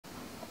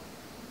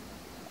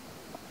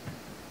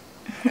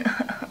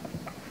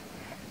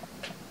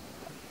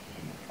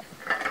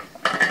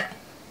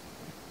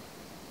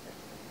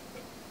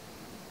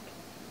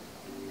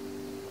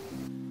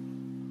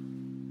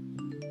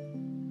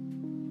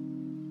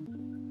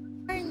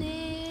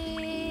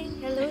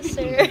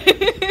sir.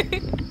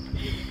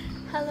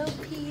 Hello,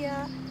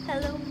 Pia.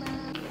 Hello,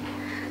 ma'am.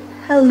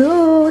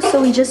 Hello.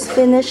 So we just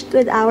finished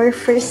with our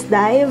first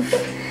dive.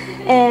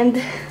 And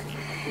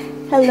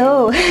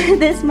hello.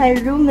 This is my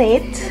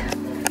roommate.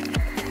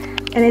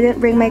 And I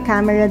didn't bring my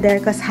camera there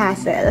because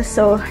hassle.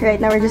 So right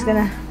now we're just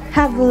gonna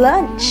have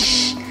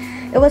lunch.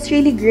 It was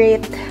really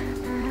great.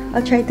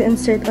 I'll try to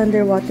insert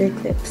underwater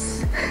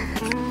clips.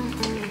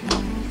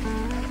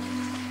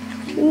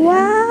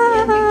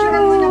 Wow!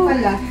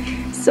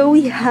 So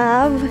we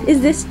have,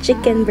 is this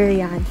chicken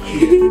biryani?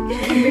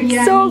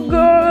 Biryani. So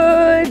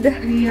good!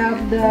 We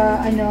have the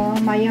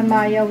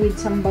maya with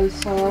sambal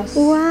sauce.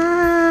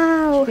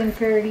 Wow! Chicken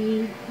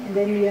curry. And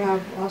then we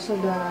have also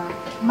the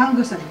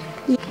mango salad.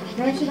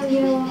 Meron silang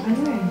ginawang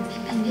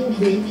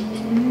ube.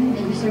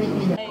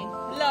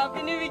 Wala,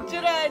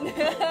 pinipicturan.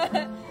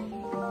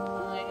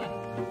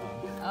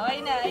 Okay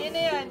na, ayun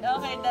na yun.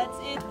 Okay, that's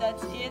it,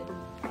 that's it.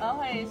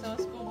 Okay, so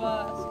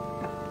scuba.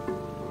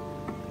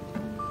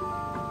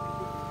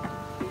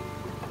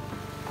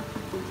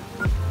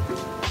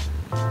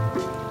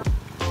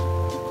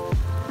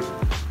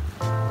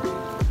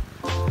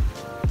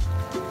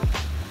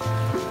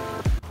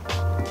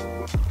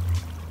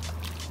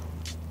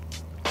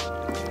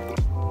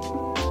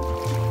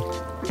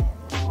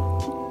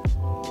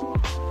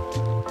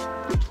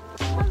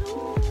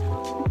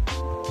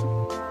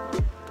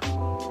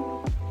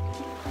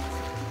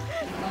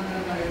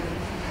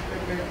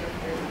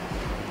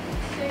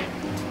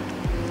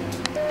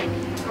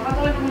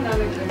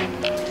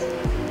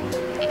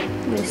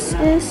 This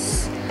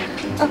is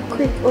a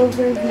quick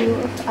overview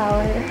of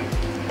our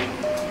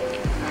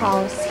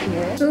house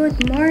here.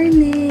 Good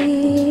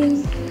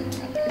morning!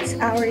 It's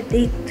our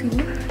day 2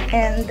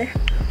 and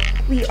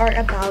we are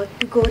about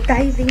to go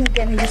diving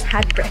again. We just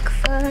had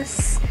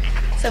breakfast.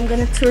 So I'm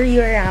gonna tour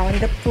you around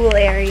the pool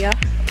area.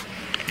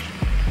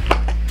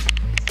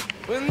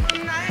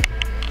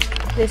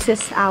 This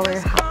is our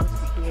house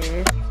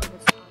here.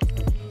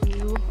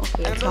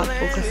 Okay, it's not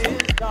focusing.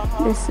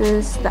 This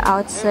is the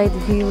outside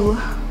view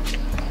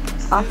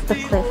of the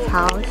cliff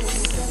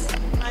house.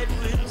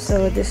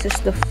 So this is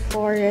the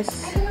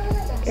forest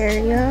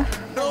area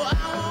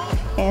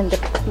and the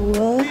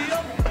pool.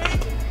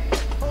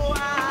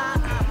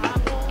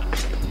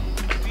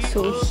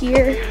 So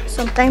here,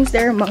 sometimes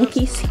there are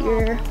monkeys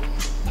here.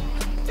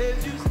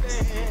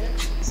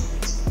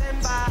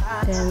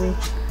 Then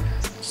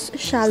just a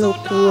shallow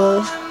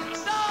pool.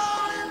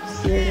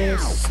 Here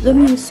is the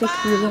music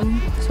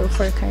room, so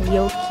for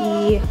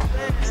karaoke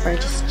or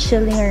just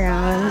chilling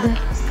around.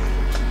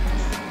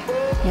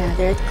 Yeah,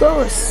 there it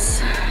goes.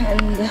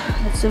 And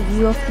that's a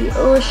view of the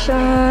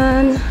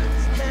ocean.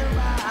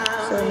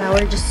 So now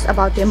we're just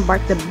about to embark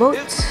the boat.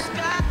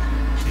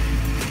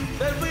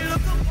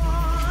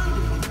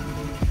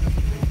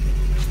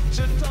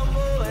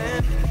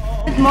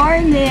 Good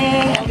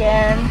morning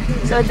again.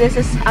 So this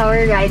is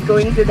our ride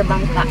going to the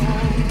Bangka.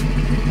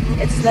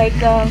 It's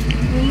like a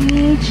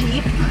mini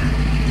jeep.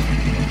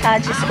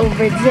 Just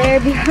over there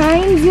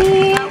behind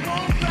me.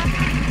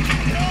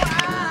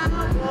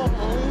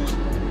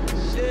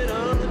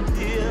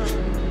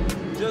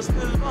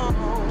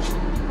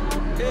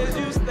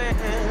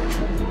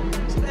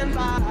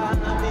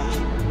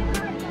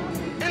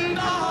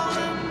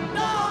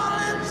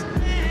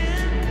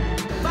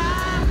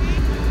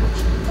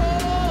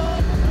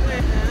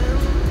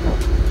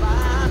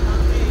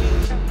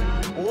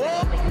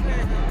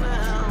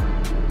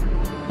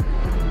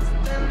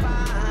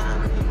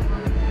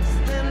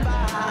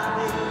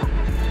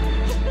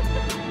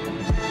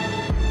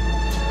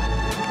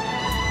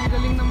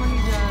 Galing naman ni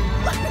Jana.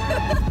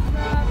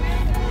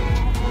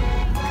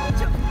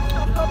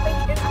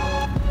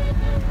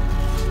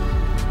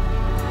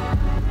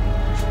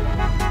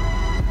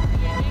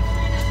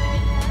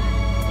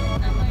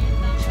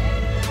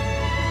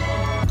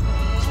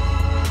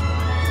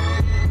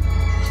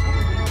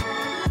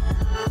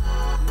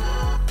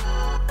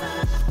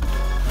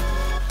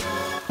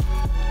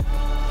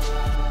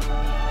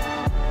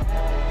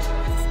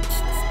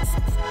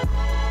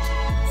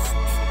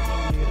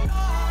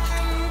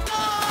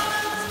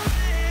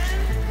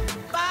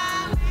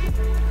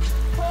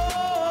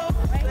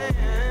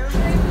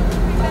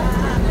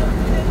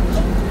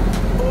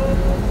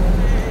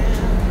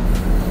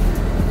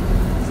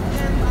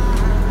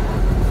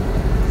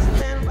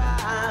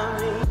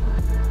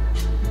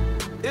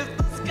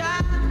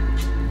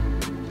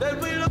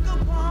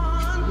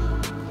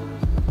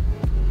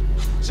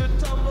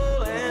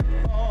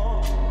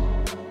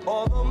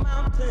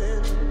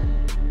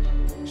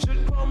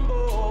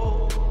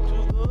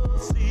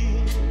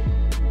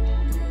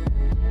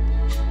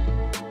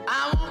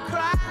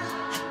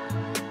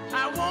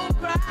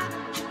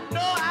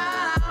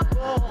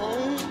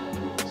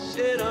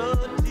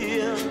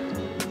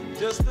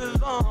 Just as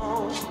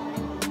long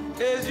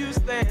as you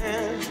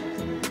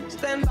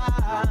stand by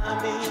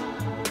me.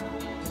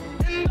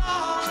 And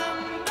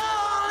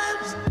darling,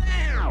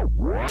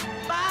 stand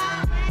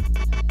by me.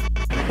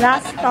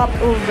 Last stop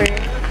over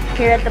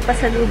here at the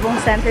Pasalubong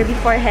Center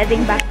before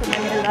heading back to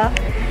Manila.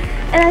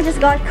 And I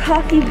just got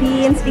coffee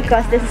beans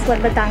because this is what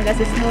Batangas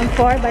is known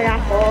for.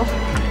 Barako.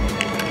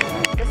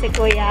 Kasi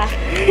kuya.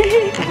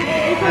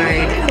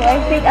 So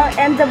I think I'll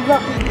end the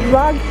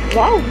vlog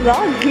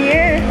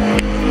here.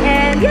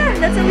 And yeah,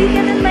 that's a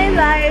weekend in my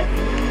life.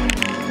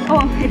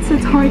 Oh, it's a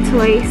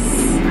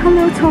tortoise.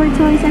 Hello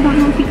tortoise. I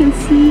don't know if you can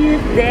see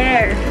it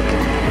there.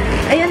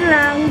 Ayun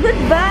lang.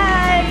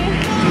 Goodbye!